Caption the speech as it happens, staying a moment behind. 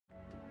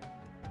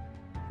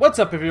What's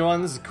up,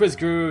 everyone? This is Quiz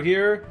Guru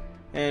here,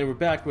 and we're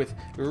back with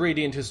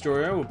Radiant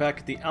Historia. We're back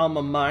at the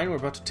Alma Mine. We're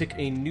about to take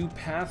a new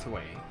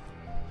pathway.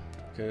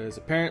 Because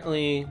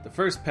apparently the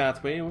first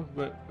pathway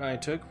what I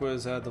took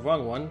was the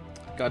wrong one.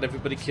 Got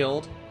everybody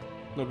killed.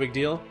 No big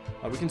deal.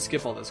 We can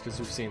skip all this because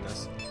we've seen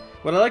this.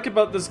 What I like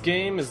about this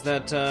game is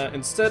that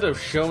instead of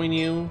showing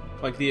you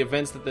like the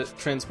events that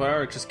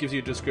transpire, it just gives you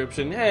a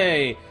description.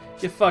 Hey,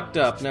 you fucked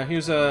up. Now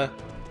here's a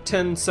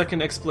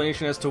 10-second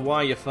explanation as to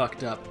why you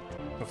fucked up.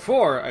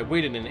 Before, I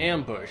waited in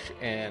ambush,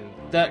 and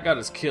that got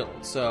us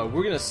killed, so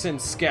we're gonna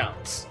send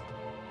scouts.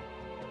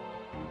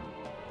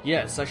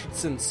 Yes, I should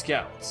send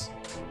scouts.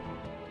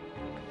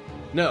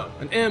 No,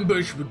 an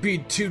ambush would be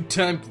too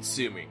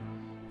time-consuming.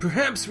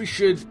 Perhaps we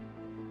should...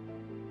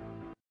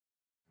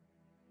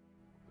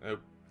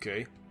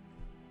 Okay.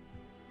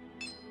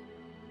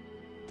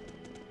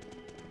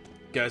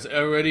 Guys, I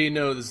already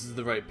know this is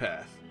the right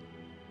path.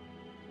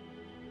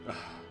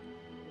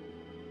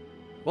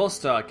 Well,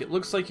 Stock, it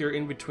looks like you're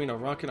in between a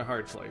rock and a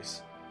hard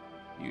place.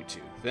 You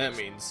two. That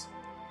means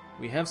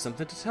we have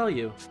something to tell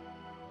you.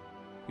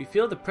 We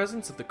feel the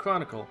presence of the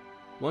Chronicle,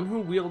 one who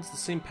wields the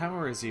same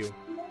power as you.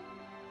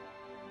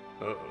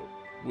 Uh-oh.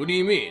 What do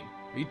you mean?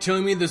 Are you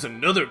telling me there's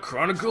another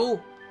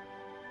Chronicle?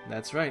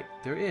 That's right,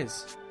 there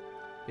is.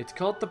 It's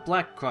called the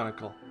Black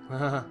Chronicle.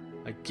 Haha,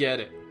 I get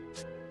it.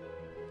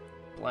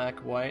 Black,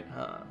 white,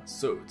 huh?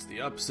 So it's the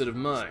opposite of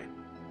mine.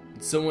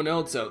 And someone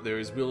else out there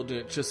is wielding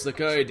it just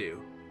like I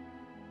do.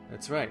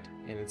 That's right,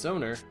 and its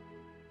owner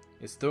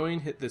is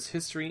throwing this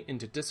history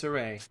into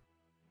disarray.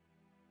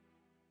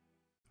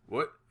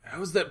 What?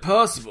 How is that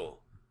possible?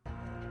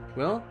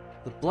 Well,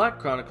 the Black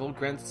Chronicle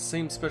grants the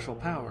same special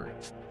power,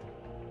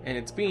 and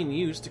it's being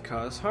used to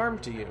cause harm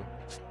to you.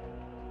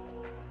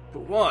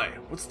 But why?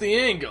 What's the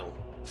angle?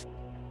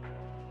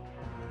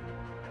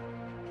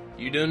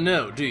 You don't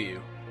know, do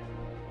you?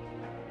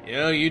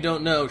 Yeah, you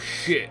don't know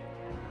shit.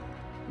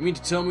 You mean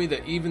to tell me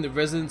that even the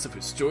residents of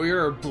Historia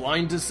are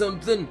blind to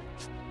something?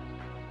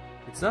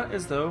 It's not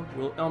as though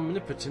we're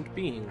omnipotent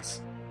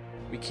beings.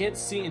 We can't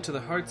see into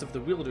the hearts of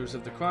the wielders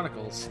of the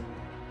Chronicles.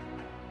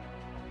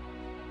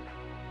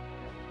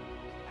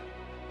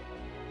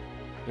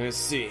 I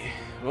see.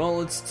 Well,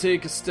 let's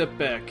take a step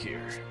back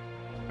here.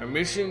 Our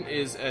mission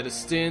is at a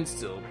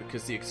standstill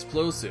because the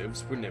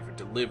explosives were never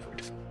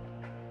delivered.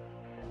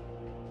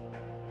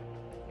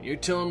 You're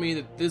telling me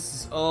that this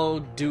is all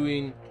the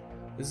doing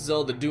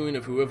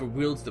of whoever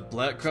wields the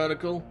Black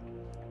Chronicle?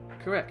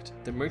 Correct.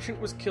 The merchant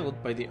was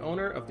killed by the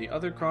owner of the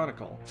other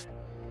Chronicle,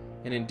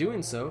 and in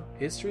doing so,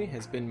 history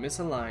has been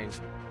misaligned.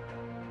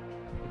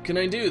 What can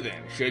I do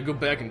then? Should I go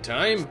back in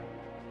time?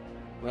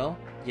 Well,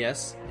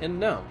 yes and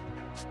no.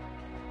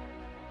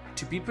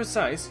 To be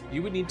precise,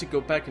 you would need to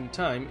go back in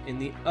time in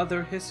the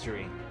other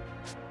history.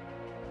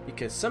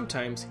 Because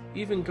sometimes,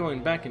 even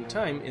going back in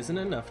time isn't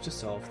enough to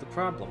solve the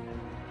problem.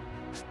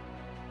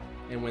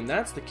 And when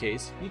that's the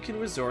case, you can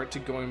resort to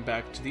going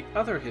back to the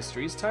other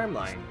history's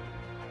timeline.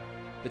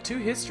 The two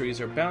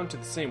histories are bound to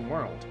the same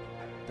world.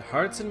 The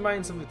hearts and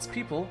minds of its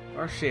people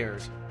are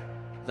shared.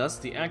 Thus,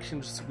 the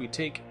actions we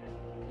take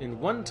in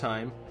one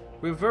time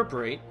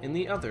reverberate in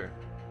the other.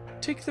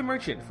 Take the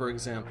merchant, for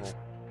example.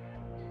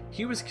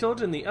 He was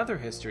killed in the other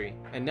history,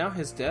 and now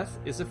his death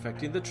is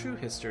affecting the true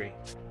history.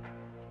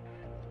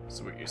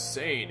 So what you're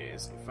saying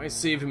is, if I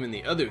save him in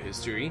the other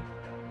history,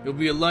 he'll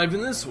be alive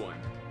in this one.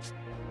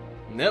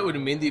 And that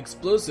would mean the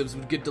explosives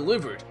would get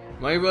delivered.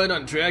 Am I right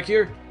on track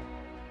here?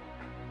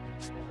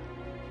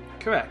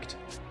 Correct.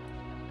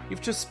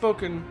 You've just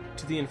spoken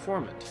to the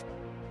informant.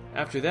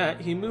 After that,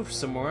 he moved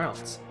somewhere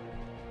else.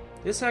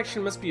 This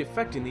action must be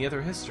affecting the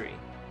other history.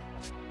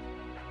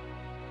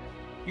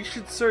 You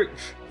should search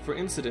for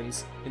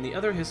incidents in the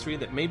other history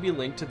that may be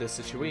linked to this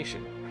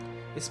situation,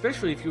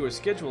 especially if you are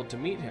scheduled to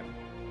meet him.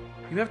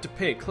 You have to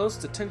pay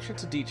close attention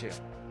to detail.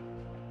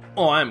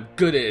 Oh, I'm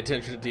good at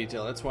attention to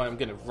detail. That's why I'm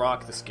gonna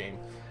rock this game.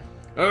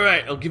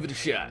 Alright, I'll give it a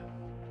shot.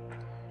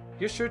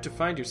 You're sure to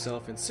find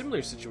yourself in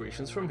similar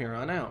situations from here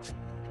on out.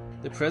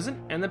 The present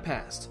and the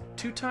past,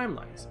 two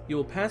timelines. You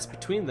will pass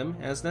between them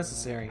as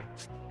necessary.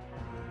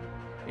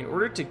 In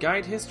order to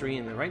guide history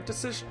in the right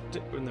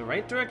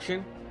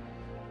direction,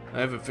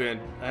 I have a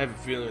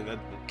feeling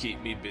that will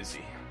keep me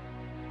busy.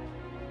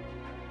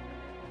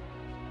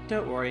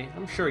 Don't worry,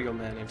 I'm sure you'll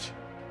manage.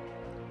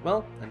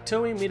 Well,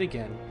 until we meet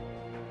again.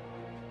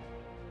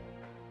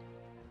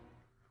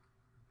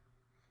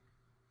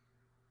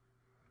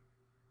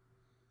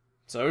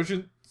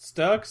 Sergeant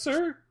Stock,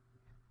 sir?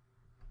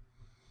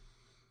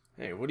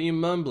 Hey, what are you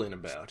mumbling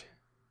about?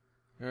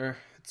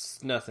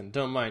 It's nothing,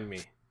 don't mind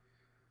me.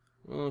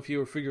 Well, if you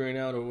were figuring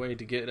out a way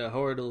to get a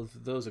hold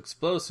of those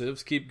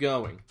explosives, keep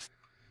going.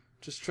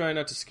 Just try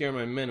not to scare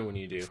my men when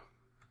you do.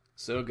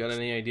 So, got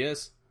any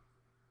ideas?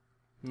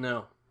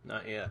 No,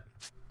 not yet.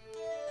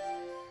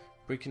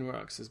 Breaking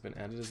rocks has been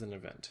added as an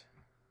event.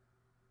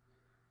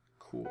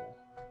 Cool.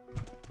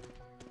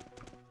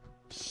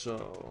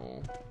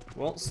 So,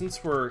 well,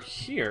 since we're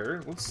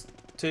here, let's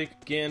take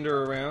a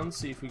gander around,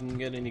 see if we can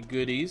get any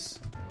goodies.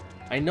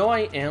 I know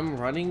I am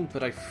running,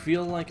 but I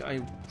feel like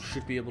I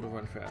should be able to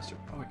run faster.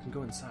 Oh, I can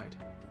go inside.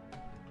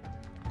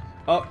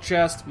 Oh,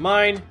 chest.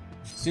 Mine!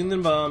 Seen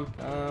them bomb.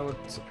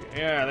 What's up here?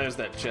 Yeah, there's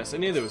that chest. I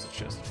knew there was a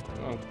chest.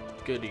 Oh,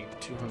 goody.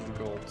 200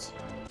 golds.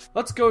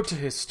 Let's go to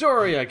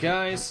Historia,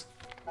 guys!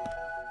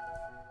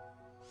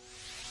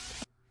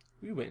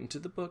 We went into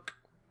the book.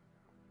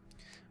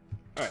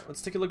 Alright,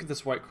 let's take a look at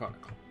this White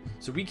Chronicle.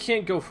 So we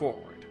can't go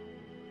forward.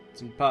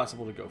 It's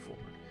impossible to go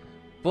forward.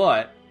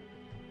 But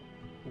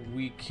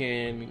we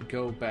can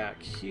go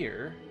back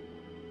here.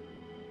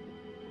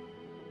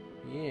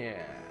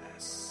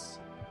 Yes.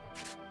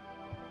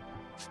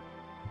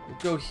 We'll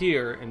go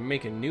here and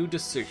make a new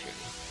decision.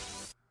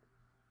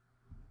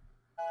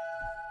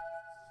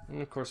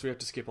 And of course we have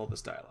to skip all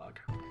this dialogue.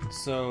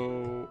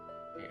 So,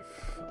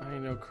 if I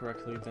know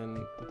correctly,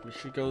 then we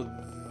should go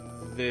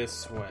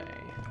this way,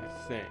 I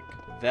think.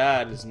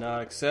 That is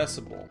not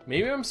accessible.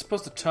 Maybe I'm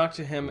supposed to talk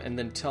to him and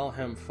then tell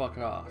him fuck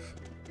off.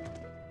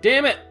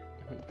 Damn it!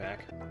 I went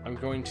back. I'm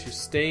going to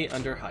stay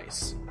under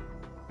Heis.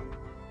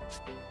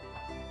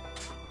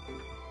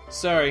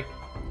 Sorry.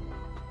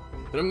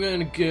 But I'm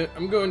going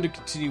to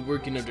continue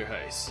working under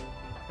Heis.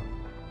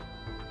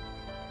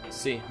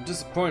 See, I'm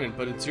disappointed,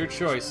 but it's your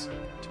choice.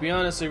 To be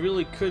honest, I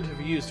really could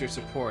have used your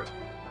support.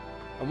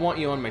 I want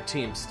you on my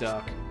team,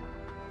 Stock.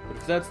 But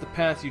if that's the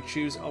path you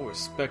choose, I'll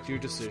respect your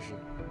decision.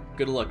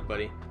 Good luck,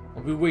 buddy.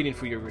 I'll be waiting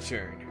for your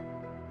return.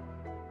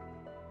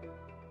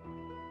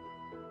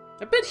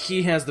 I bet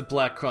he has the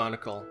Black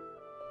Chronicle.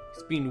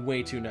 He's being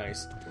way too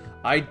nice.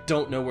 I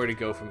don't know where to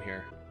go from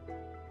here.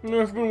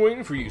 I've been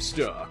waiting for you,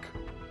 Stock.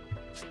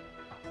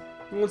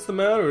 What's the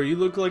matter? You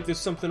look like there's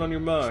something on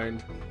your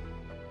mind.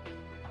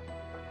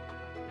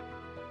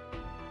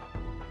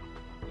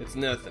 It's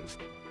nothing.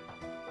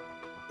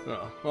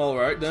 Oh,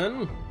 alright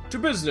then. To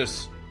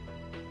business!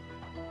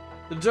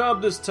 The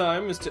job this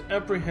time is to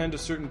apprehend a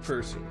certain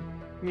person.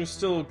 You're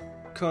still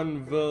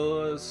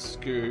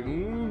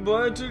convalescing,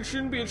 but it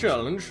shouldn't be a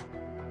challenge.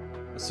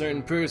 A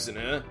certain person,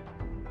 huh?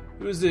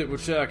 Who is it we're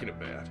talking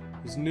about?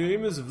 His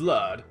name is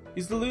Vlad.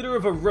 He's the leader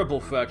of a rebel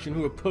faction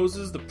who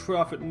opposes the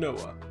Prophet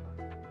Noah.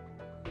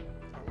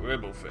 A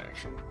rebel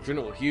faction?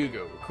 General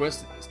Hugo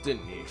requested this,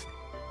 didn't he?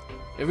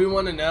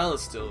 Everyone in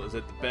Alistil is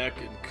at the beck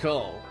and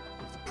call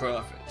of the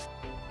Prophet.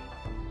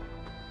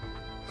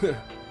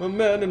 A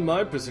man in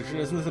my position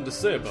has nothing to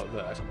say about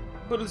that.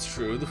 But it's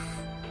true, the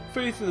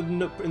faith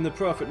in the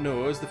Prophet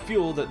Noah is the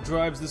fuel that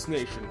drives this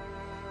nation.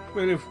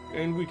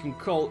 And we can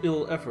call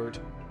ill effort.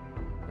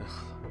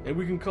 And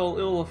we can call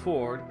ill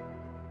afford.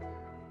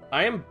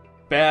 I am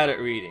bad at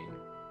reading.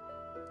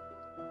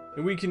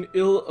 And we can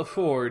ill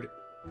afford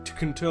to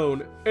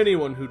condone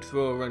anyone who'd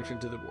throw a wrench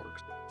into the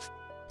works.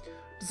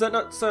 Does that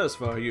not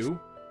satisfy you?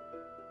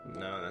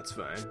 No, that's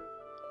fine.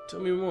 Tell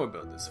me more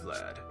about this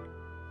Vlad.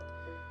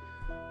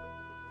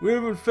 We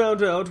haven't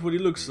found out what he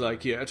looks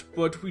like yet,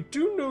 but we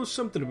do know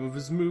something about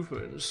his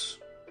movements.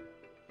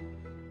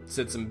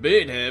 Set some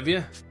bait, have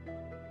you?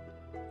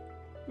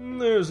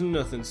 There's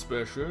nothing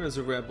special as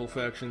the rebel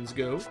factions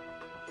go.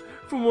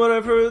 From what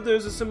I've heard,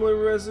 there's a similar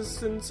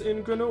resistance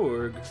in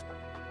Granorg.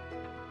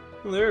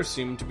 They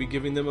seem to be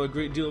giving them a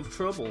great deal of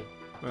trouble.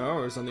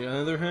 Ours, on the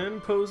other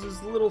hand,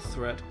 poses little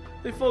threat.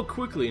 They fall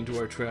quickly into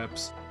our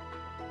traps.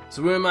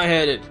 So where am I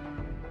headed?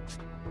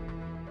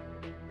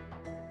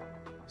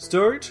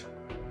 Start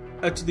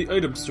at the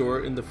item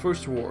store in the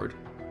first ward.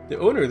 The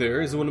owner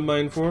there is one of my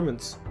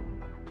informants.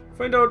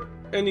 Find out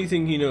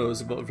anything he knows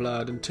about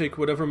Vlad and take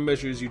whatever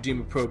measures you deem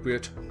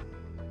appropriate.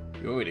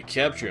 You want me to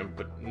capture him,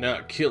 but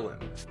not kill him?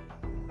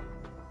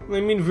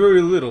 I mean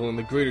very little in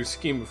the greater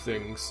scheme of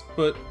things,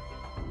 but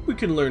we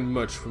can learn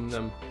much from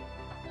them.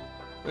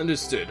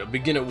 Understood, I'll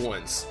begin at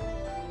once.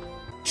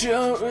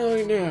 Don't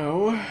really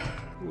know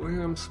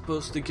where I'm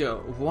supposed to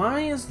go.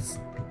 Why is...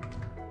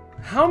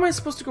 How am I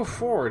supposed to go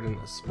forward in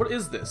this? What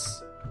is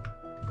this?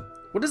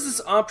 What is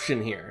this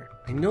option here?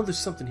 I know there's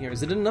something here.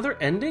 Is it another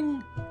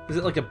ending? Is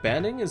it like a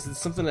banding? Is it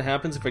something that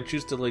happens if I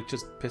choose to like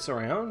just piss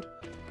around?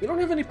 We don't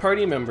have any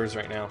party members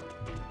right now.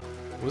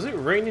 Was it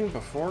raining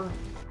before?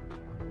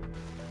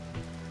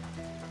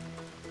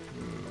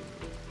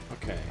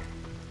 Okay.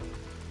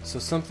 So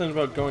something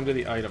about going to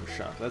the item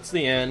shop. That's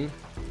the inn.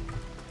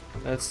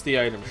 That's the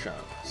item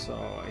shop. So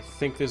I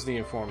think there's the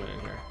informant in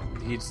here.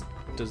 He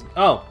doesn't...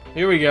 Oh!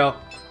 Here we go.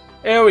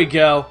 There we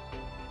go.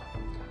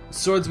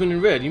 Swordsman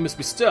in red, you must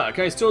be Stock.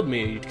 Heis told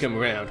me you'd come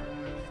around.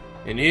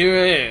 And here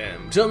I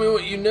am. Tell me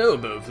what you know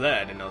about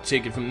Vlad, and I'll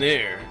take it from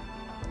there.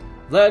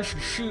 Vlad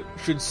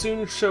should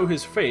soon show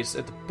his face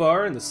at the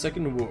bar in the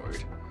second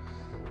ward.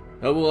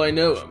 How will I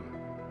know him?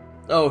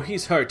 Oh,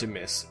 he's hard to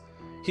miss.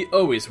 He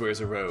always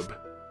wears a robe.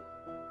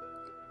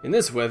 In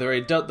this weather, I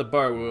doubt the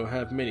bar will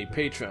have many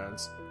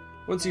patrons.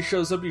 Once he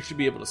shows up, you should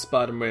be able to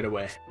spot him right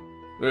away.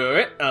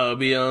 Alright, I'll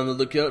be on the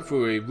lookout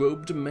for a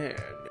robed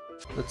man.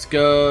 Let's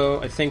go.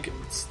 I think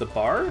it's the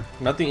bar?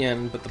 Not the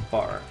inn, but the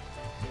bar.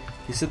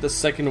 He said the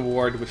second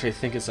ward, which I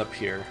think is up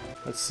here.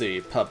 Let's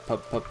see. Pub.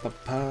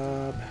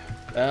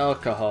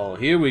 Alcohol.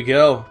 Here we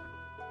go.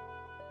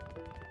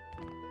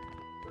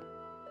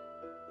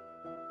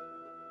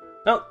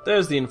 Oh,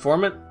 there's the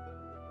informant.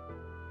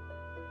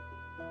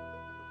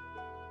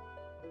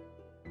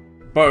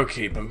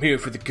 Barkeep, I'm here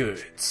for the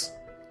goods.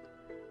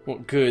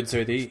 What goods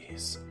are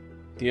these?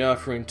 The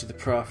offering to the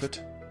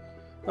prophet?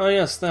 Oh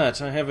yes,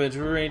 that. I have it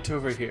right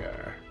over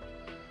here.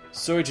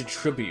 Sorry to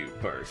trouble you,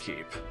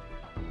 barkeep.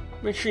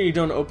 Make sure you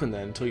don't open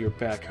that until you're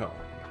back home.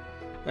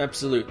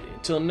 Absolutely.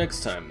 Until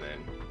next time, then.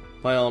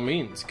 By all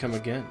means, come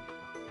again.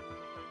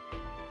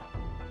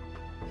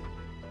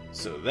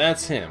 So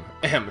that's him.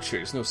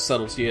 Amateurs, no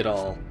subtlety at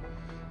all.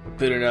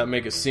 Better not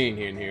make a scene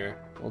in here.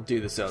 I'll do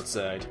this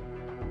outside.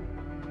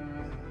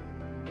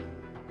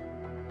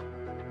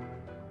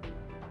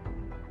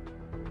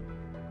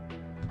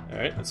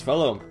 Alright, let's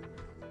follow him.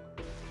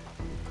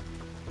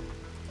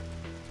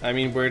 I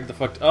mean, where the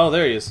fuck... Oh,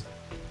 there he is.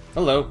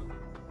 Hello.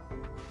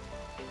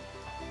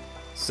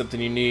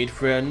 Something you need,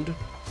 friend?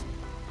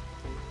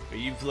 Are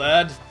you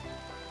Vlad?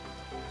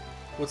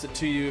 What's it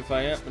to you if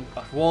I am?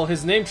 Well,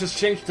 his name just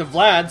changed to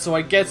Vlad, so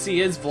I guess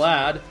he is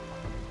Vlad.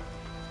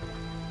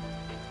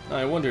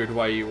 I wondered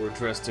why you were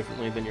dressed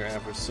differently than your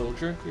average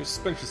soldier. You're a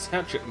suspicious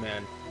hatchet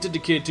man.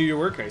 Dedicated to your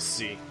work, I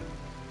see.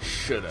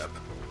 Shut up.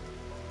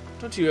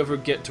 Don't you ever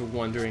get to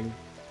wondering?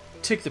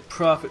 Take the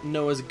prophet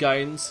Noah's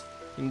guidance,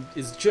 and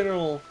is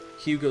General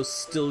Hugo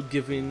still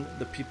giving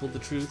the people the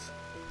truth?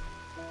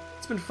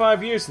 It's been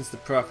 5 years since the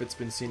prophet's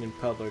been seen in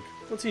public.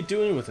 What's he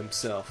doing with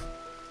himself?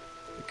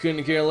 I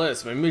couldn't care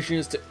less. My mission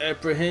is to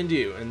apprehend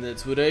you, and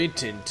that's what I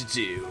tend to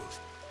do.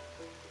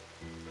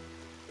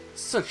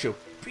 Such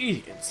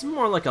obedience.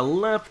 More like a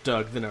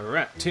lapdog than a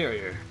rat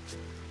terrier.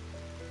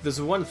 If there's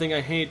one thing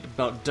I hate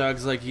about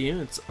dogs like you,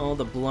 it's all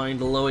the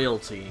blind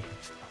loyalty.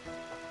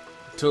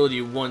 I told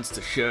you once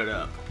to shut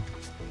up.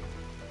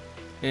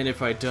 And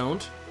if I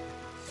don't,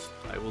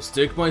 I will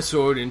stick my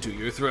sword into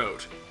your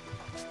throat.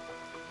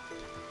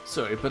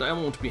 Sorry, but I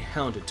won't be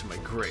hounded to my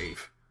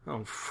grave. Oh,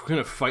 I'm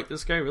gonna fight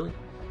this guy, really?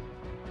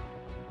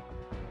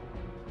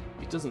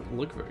 He doesn't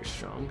look very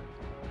strong.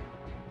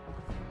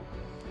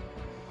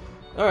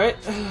 Alright.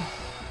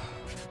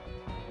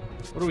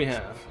 What do we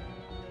have?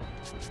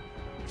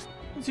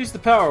 Let's use the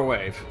power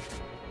wave.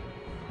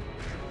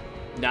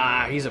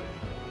 Nah, he's a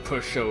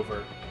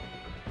pushover.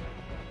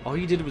 All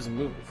he did was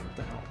move. What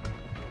the hell?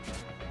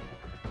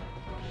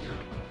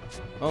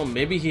 Oh,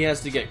 maybe he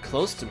has to get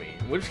close to me.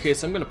 In which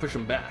case, I'm gonna push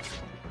him back.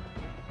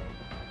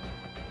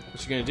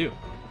 What you gonna do?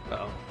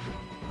 Uh-oh.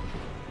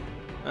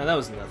 Ah, that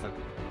was nothing.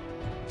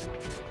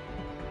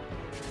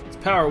 Let's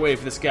power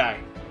wave this guy.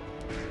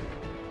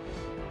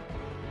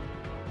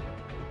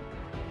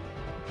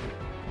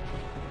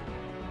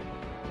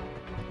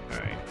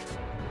 Alright.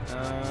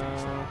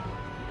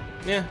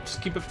 Yeah,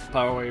 just keep it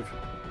power wave.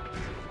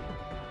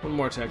 One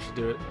more attack should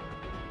do it.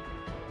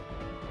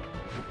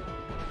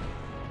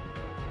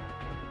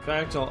 In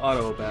fact, I'll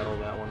auto battle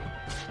that one.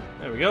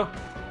 There we go.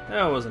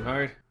 That wasn't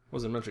hard.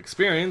 Wasn't much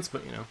experience,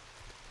 but you know.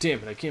 Damn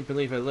it, I can't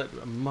believe I let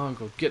a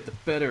Mongol get the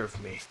better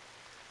of me.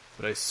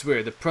 But I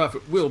swear the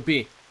prophet will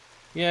be.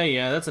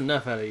 Yeah, that's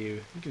enough out of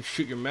you. You can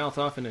shoot your mouth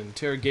off in an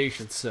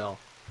interrogation cell.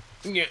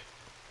 Yeah.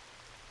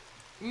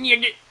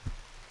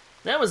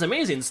 That was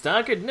amazing,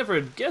 Stock. I'd never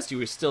have guessed you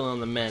were still on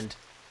the mend.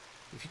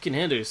 If you can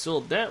handle your soul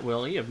that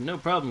well, you have no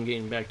problem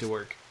getting back to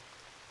work.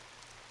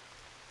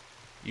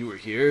 You were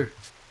here?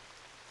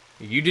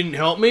 You didn't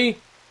help me?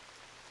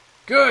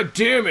 God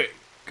damn it!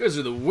 You guys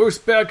are the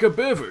worst backup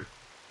ever.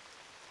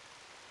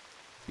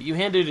 But you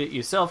handled it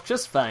yourself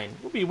just fine.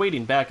 We'll be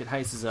waiting back at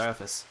Heiss's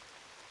office.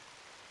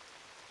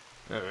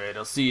 Alright,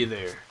 I'll see you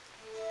there.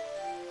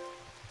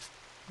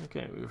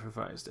 Okay, we've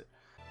revised it.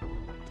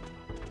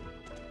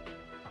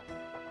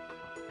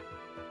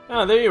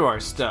 Ah, there you are,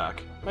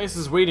 Stock. Heiss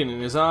is waiting in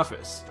his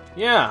office.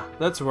 Yeah,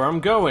 that's where I'm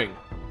going.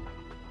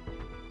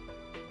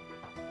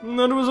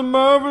 That was a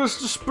marvelous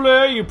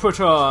display you put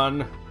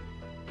on.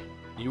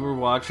 You were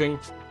watching?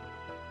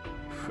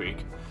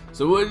 Freak.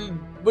 So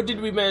what did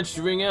we manage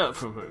to wring out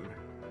from him?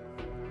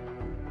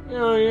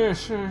 Oh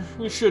yes,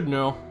 you should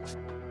know.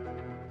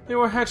 They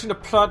were hatching a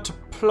plot to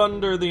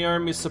plunder the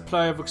army's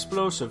supply of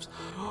explosives.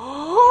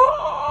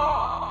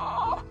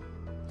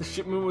 The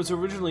shipment was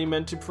originally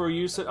meant for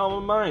use at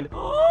Alma Mine.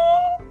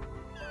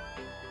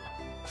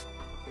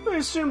 I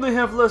assume they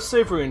have less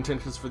safer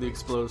intentions for the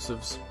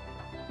explosives.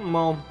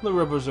 Well, the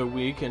rebels are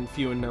weak and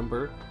few in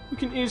number. We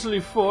can easily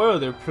foil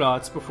their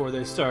plots before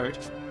they start.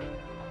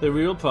 The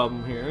real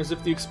problem here is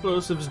if the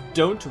explosives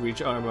don't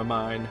reach Arma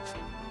Mine.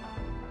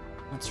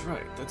 That's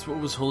right, that's what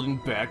was holding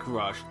back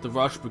the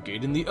Roche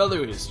Brigade in the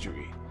other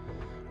history.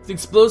 If the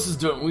explosives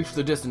don't reach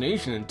their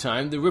destination in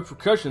time, the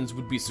repercussions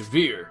would be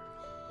severe.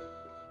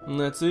 And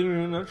that's it in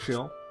a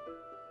nutshell.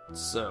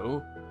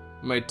 So,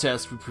 am I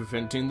tasked with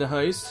preventing the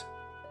heist?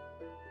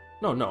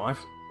 No,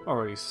 I've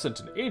already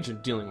sent an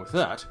agent dealing with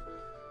that.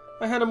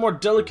 I had a more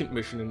delicate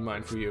mission in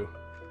mind for you.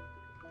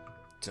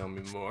 Tell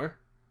me more.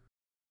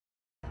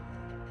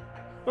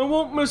 I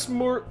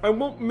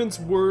won't mince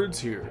words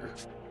here.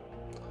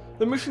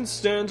 The mission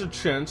stands a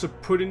chance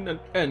of putting an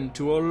end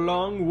to a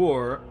long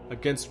war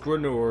against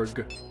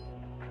Granorg.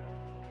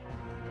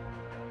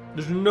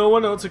 There's no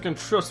one else I can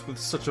trust with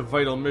such a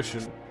vital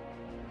mission.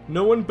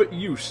 No one but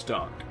you,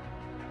 Stock.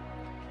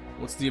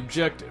 What's the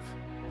objective?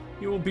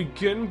 You will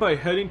begin by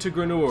heading to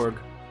Grenorg.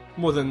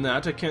 More than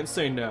that, I can't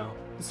say now.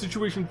 The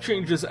situation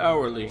changes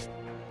hourly.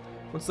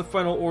 Once the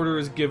final order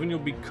is given, you'll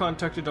be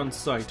contacted on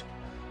site.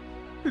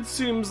 It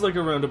seems like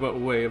a roundabout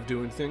way of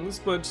doing things,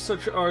 but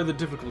such are the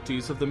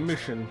difficulties of the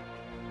mission.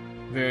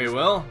 Very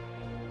well.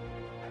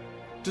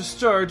 To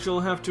start,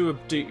 you'll have to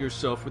update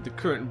yourself with the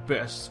current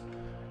best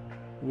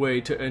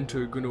way to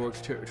enter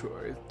Grenorg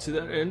territory. To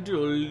that end,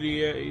 you'll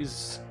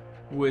liaise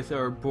with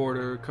our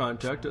border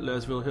contact at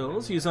Lasville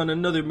Hills. He's on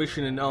another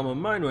mission in Alma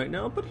Mine right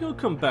now, but he'll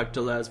come back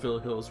to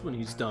Lasville Hills when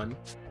he's done.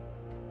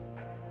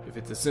 If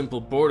it's a simple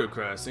border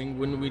crossing,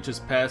 wouldn't we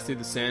just pass through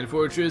the Sand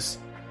Fortress?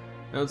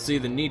 I don't see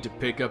the need to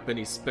pick up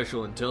any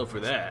special intel for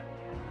that.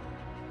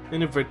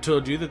 And if I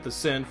told you that the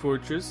Sand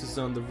Fortress is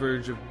on the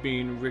verge of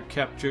being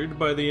recaptured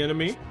by the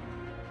enemy?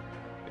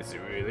 Is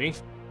it really?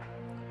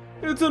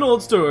 It's an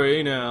old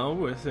story now,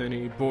 with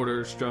any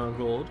border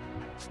stronghold.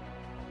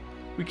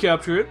 We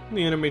capture it,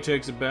 the enemy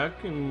takes it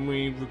back, and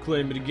we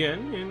reclaim it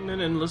again in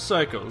an endless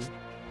cycle.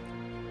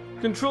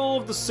 Control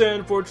of the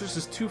Sand Fortress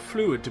is too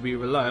fluid to be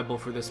reliable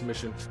for this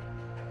mission.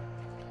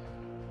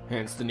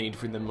 Hence the need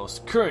for the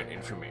most current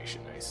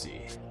information, I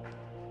see.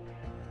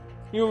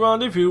 You'll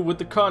rendezvous with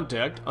the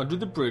contact under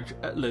the bridge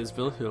at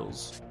Lasville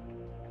Hills.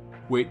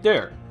 Wait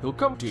there, he'll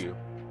come to you.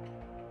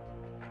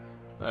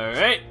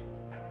 Alright.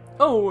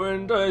 Oh,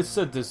 and I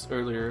said this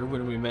earlier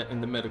when we met in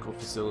the medical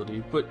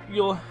facility, but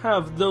you'll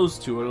have those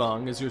two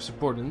along as your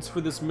subordinates for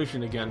this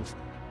mission again.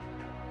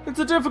 It's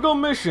a difficult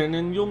mission,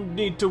 and you'll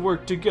need to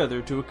work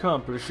together to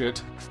accomplish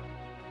it.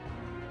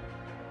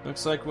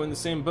 Looks like we're in the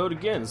same boat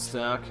again,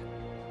 Stock.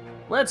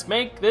 Let's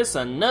make this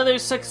another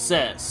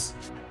success.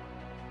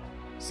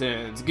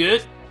 Sounds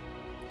good.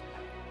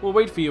 We'll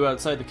wait for you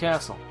outside the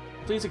castle.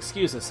 Please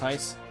excuse us,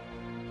 Heiss.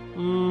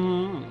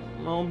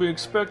 I'll be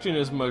expecting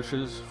as much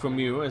from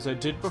you as I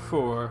did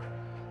before.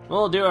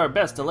 We'll do our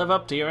best to live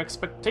up to your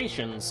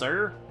expectations,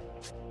 sir.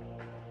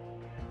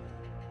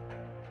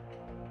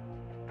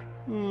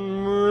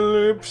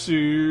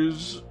 Ellipses.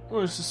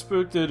 I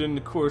suspect that in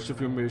the course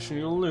of your mission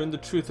you'll learn the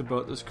truth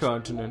about this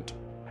continent.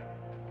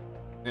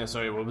 Yeah,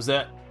 sorry, what was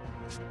that?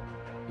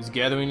 Is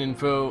gathering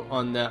info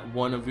on that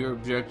one of your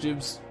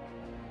objectives?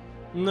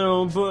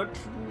 No, but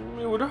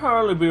it would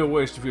hardly be a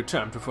waste of your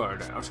time to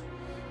find out.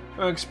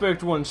 I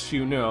expect once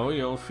you know,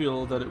 you'll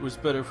feel that it was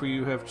better for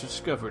you to have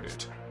discovered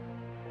it.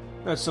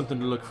 That's something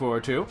to look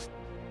forward to.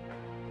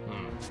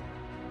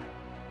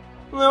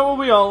 That will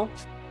be all.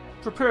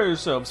 Prepare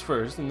yourselves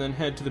first, and then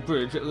head to the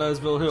bridge at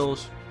Lasville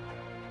Hills.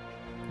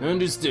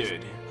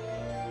 Understood.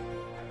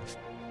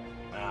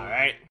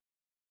 Alright.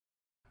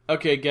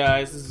 Okay,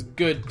 guys, this is a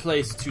good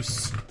place to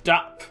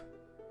stop.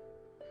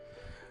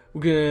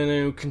 We're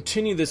gonna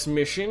continue this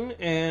mission,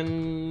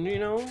 and, you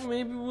know,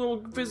 maybe we'll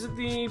visit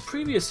the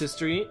previous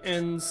history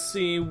and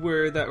see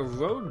where that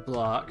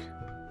roadblock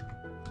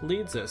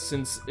leads us,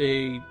 since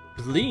I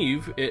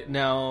believe it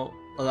now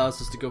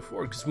allows us to go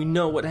forward, because we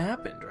know what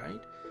happened,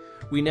 right?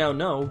 We now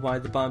know why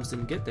the bombs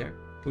didn't get there,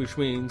 which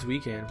means we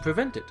can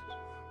prevent it.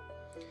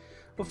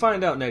 We'll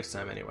find out next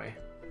time, anyway.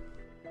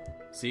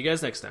 See you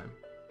guys next time.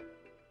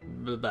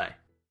 Bye-bye.